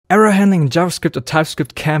Error handling in JavaScript or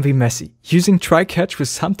TypeScript can be messy. Using try-catch will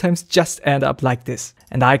sometimes just end up like this.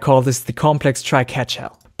 And I call this the complex try-catch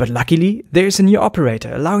hell. But luckily, there is a new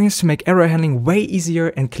operator allowing us to make error handling way easier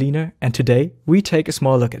and cleaner, and today we take a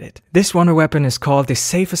small look at it. This wonder weapon is called the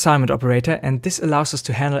safe assignment operator, and this allows us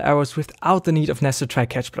to handle errors without the need of nested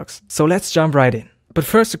try-catch blocks. So let's jump right in. But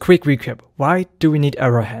first, a quick recap. Why do we need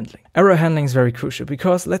error handling? Error handling is very crucial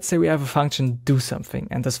because let's say we have a function do something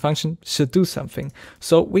and this function should do something.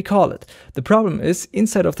 So we call it. The problem is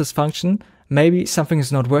inside of this function, maybe something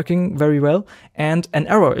is not working very well and an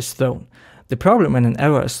error is thrown. The problem when an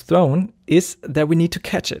error is thrown is that we need to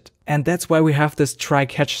catch it. And that's why we have this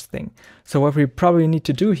try-catch thing. So what we probably need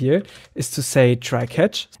to do here is to say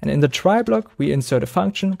try-catch. And in the try block, we insert a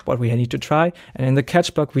function, what we need to try. And in the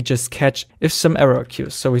catch block, we just catch if some error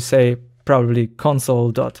occurs. So we say probably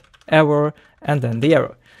console.error and then the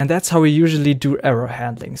error. And that's how we usually do error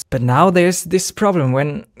handlings. But now there's this problem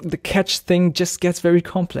when the catch thing just gets very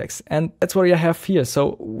complex. And that's what I have here.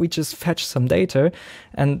 So we just fetch some data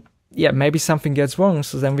and yeah, maybe something gets wrong,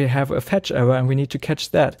 so then we have a fetch error and we need to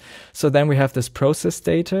catch that. So then we have this process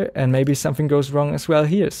data and maybe something goes wrong as well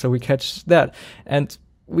here, so we catch that. And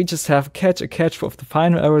we just have a catch of the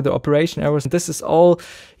final error, the operation errors. This is all,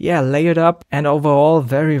 layered up and overall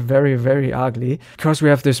very, very, very ugly because we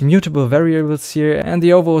have this mutable variables here and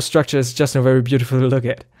the overall structure is just a very beautiful to look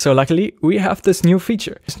at. So luckily we have this new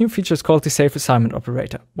feature. This new feature is called the safe assignment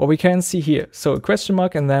operator. What we can see here, so a question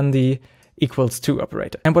mark and then the equals to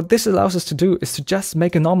operator. And what this allows us to do is to just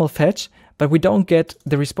make a normal fetch, but we don't get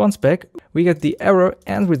the response back. We get the error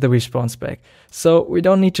and with the response back. So we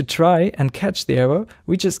don't need to try and catch the error.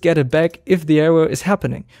 We just get it back if the error is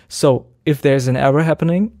happening. So if there's an error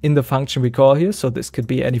happening in the function we call here, so this could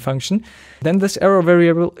be any function, then this error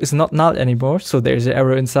variable is not null anymore. So there's an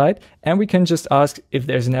error inside and we can just ask if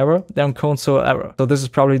there's an error, then console error. So this is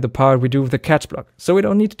probably the part we do with the catch block. So we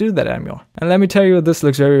don't need to do that anymore. And let me tell you, this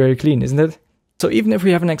looks very, very clean, isn't it? So even if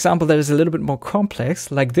we have an example that is a little bit more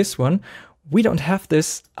complex, like this one, we don't have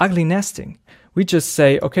this ugly nesting. We just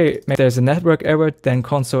say, okay, if there's a network error, then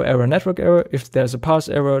console error, network error. If there's a parse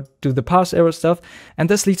error, do the parse error stuff. And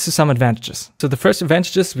this leads to some advantages. So the first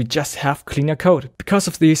advantage is we just have cleaner code because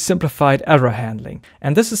of the simplified error handling.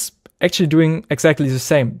 And this is actually doing exactly the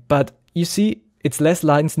same, but you see it's less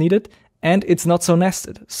lines needed and it's not so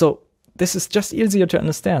nested. So this is just easier to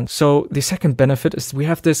understand. So the second benefit is we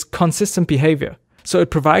have this consistent behavior. So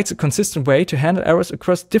it provides a consistent way to handle errors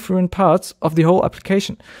across different parts of the whole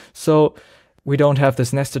application. So we don't have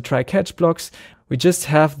this nested try-catch blocks. We just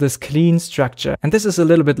have this clean structure. And this is a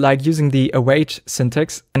little bit like using the await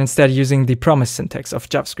syntax and instead using the promise syntax of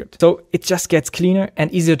JavaScript. So it just gets cleaner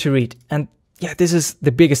and easier to read. And yeah, this is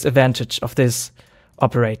the biggest advantage of this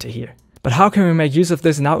operator here. But how can we make use of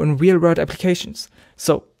this now in real-world applications?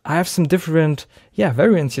 So I have some different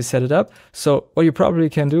variants here set it up. So what you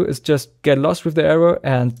probably can do is just get lost with the error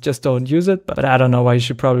and just don't use it. But I don't know why you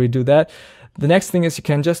should probably do that. The next thing is you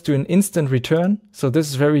can just do an instant return. So this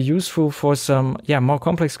is very useful for some more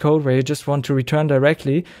complex code where you just want to return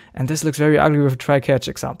directly. And this looks very ugly with a try-catch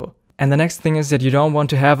example. And the next thing is that you don't want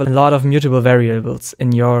to have a lot of mutable variables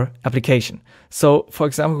in your application. So for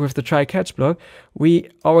example, with the try-catch block, we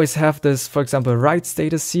always have this, for example, write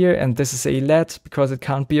status here, and this is a let because it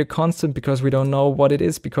can't be a constant because we don't know what it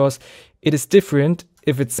is because it is different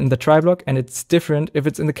if it's in the try block and it's different if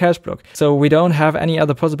it's in the catch block. So we don't have any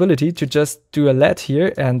other possibility to just do a let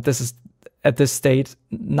here and this is at this state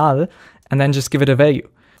null and then just give it a value.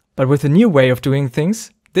 But with a new way of doing things,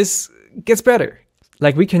 this gets better.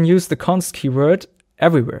 Like we can use the const keyword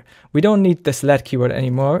everywhere. We don't need this let keyword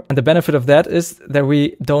anymore. And the benefit of that is that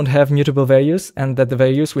we don't have mutable values and that the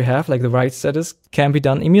values we have, like the write status, can be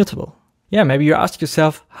done immutable. Yeah, maybe you ask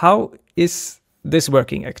yourself, how is this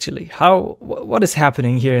working actually? What is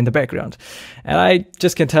happening here in the background? And I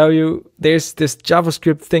just can tell you, there's this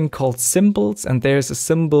JavaScript thing called symbols and there's a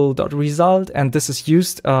symbol.result and this is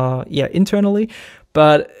used internally.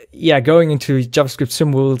 But yeah, going into JavaScript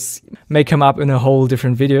symbols may come up in a whole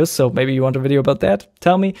different video. So maybe you want a video about that,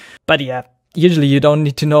 tell me. But yeah, usually you don't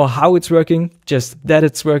need to know how it's working, just that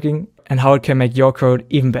it's working and how it can make your code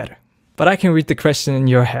even better. But I can read the question in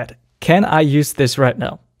your head. Can I use this right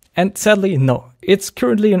now? And sadly, no. It's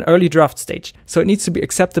currently in early draft stage, so it needs to be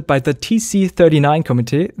accepted by the TC39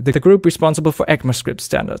 committee, the group responsible for ECMAScript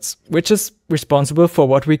standards, which is responsible for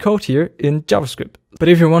what we code here in JavaScript. But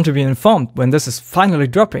if you want to be informed when this is finally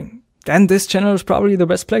dropping, then this channel is probably the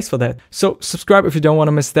best place for that. So subscribe if you don't want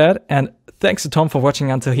to miss that, and thanks to Tom for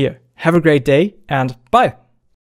watching until here. Have a great day, and bye!